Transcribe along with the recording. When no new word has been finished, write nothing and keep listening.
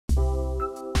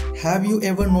Have you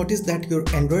ever noticed that your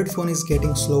Android phone is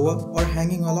getting slower or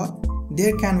hanging a lot?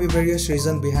 There can be various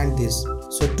reasons behind this.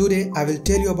 So today I will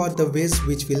tell you about the ways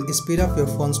which will speed up your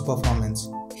phone's performance.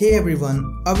 Hey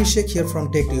everyone, Abhishek here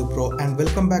from Tech2Pro and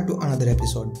welcome back to another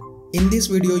episode. In this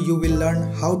video you will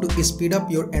learn how to speed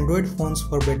up your Android phones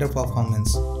for better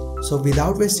performance. So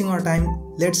without wasting our time,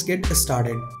 let's get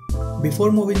started.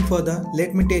 Before moving further,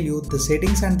 let me tell you the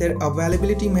settings and their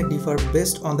availability may differ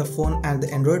based on the phone and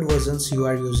the Android versions you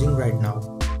are using right now.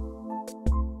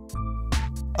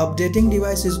 Updating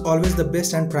device is always the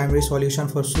best and primary solution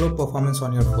for slow performance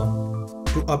on your phone.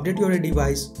 To update your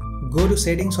device, go to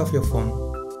settings of your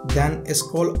phone. Then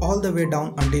scroll all the way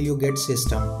down until you get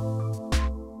system.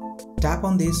 Tap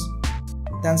on this,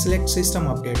 then select system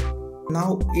update.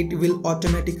 Now it will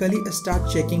automatically start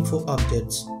checking for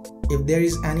updates. If there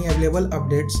is any available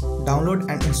updates, download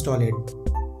and install it.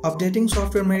 Updating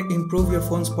software may improve your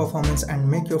phone's performance and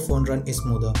make your phone run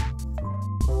smoother.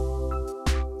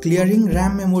 Clearing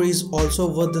RAM memory is also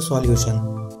worth the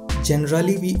solution.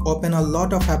 Generally, we open a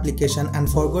lot of applications and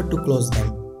forgot to close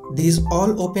them. These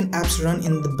all open apps run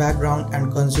in the background and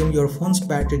consume your phone's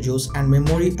battery juice and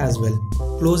memory as well.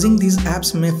 Closing these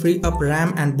apps may free up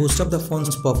RAM and boost up the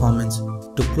phone's performance.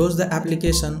 To close the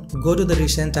application, go to the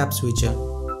Recent Apps feature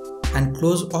and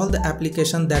close all the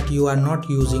applications that you are not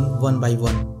using one by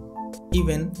one.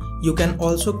 Even, you can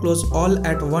also close all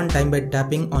at one time by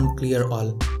tapping on Clear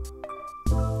All.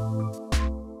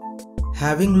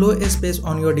 Having low space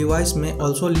on your device may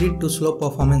also lead to slow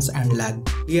performance and lag.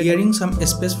 Clearing some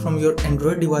space from your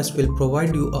Android device will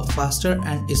provide you a faster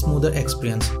and smoother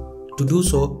experience. To do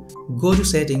so, go to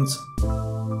Settings,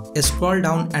 scroll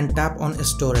down and tap on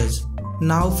Storage.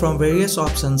 Now from various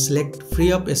options select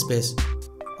Free Up Space.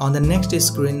 On the next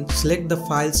screen, select the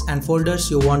files and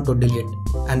folders you want to delete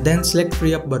and then select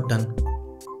Free Up button.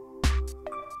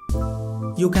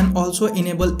 You can also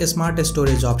enable a Smart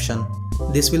Storage option.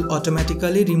 This will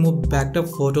automatically remove backed up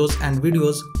photos and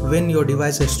videos when your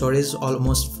device storage is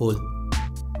almost full.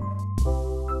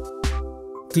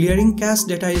 Clearing cache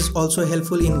data is also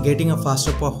helpful in getting a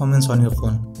faster performance on your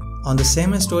phone. On the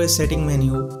same storage setting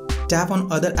menu, tap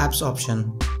on Other Apps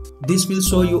option. This will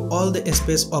show you all the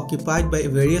space occupied by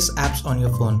various apps on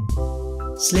your phone.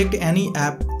 Select any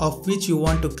app of which you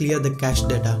want to clear the cache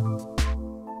data.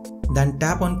 Then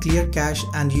tap on Clear Cache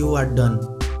and you are done.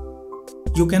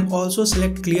 You can also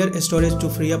select Clear Storage to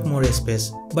free up more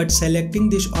space, but selecting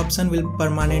this option will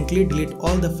permanently delete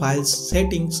all the files,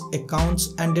 settings,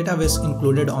 accounts and database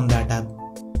included on that app.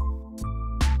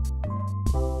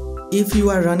 If you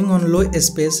are running on low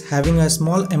space, having a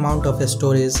small amount of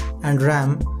storage and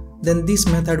RAM, then this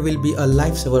method will be a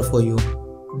lifesaver for you.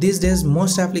 These days,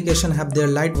 most applications have their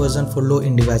LITE version for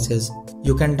low-end devices.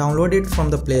 You can download it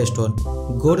from the Play Store.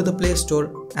 Go to the Play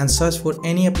Store and search for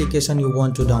any application you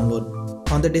want to download.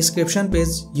 On the description page,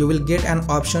 you will get an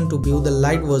option to view the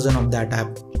LITE version of that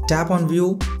app. Tap on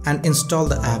View and install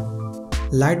the app.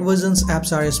 LITE versions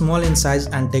apps are small in size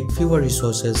and take fewer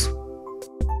resources.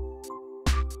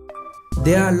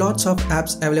 There are lots of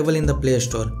apps available in the Play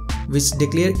Store, which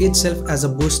declare itself as a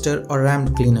booster or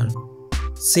RAM cleaner.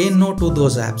 Say no to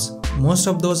those apps. Most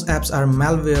of those apps are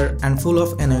malware and full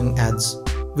of annoying ads,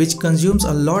 which consumes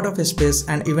a lot of space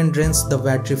and even drains the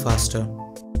battery faster.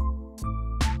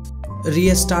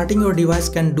 Restarting your device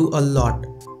can do a lot.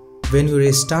 When you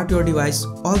restart your device,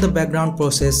 all the background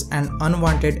process and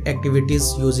unwanted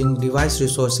activities using device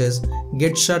resources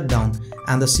get shut down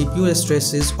and the CPU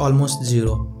stress is almost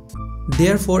zero.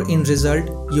 Therefore, in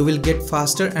result, you will get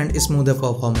faster and smoother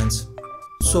performance.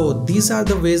 So these are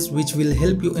the ways which will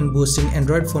help you in boosting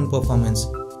Android phone performance.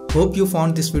 Hope you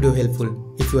found this video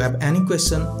helpful. If you have any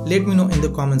question, let me know in the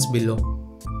comments below.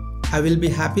 I will be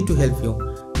happy to help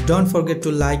you. Don't forget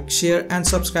to like, share and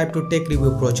subscribe to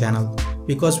Tech2Pro channel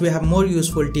because we have more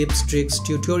useful tips, tricks,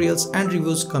 tutorials and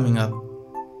reviews coming up.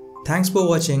 Thanks for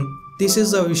watching. This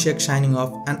is Abhishek signing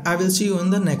off and I will see you in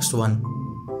the next one.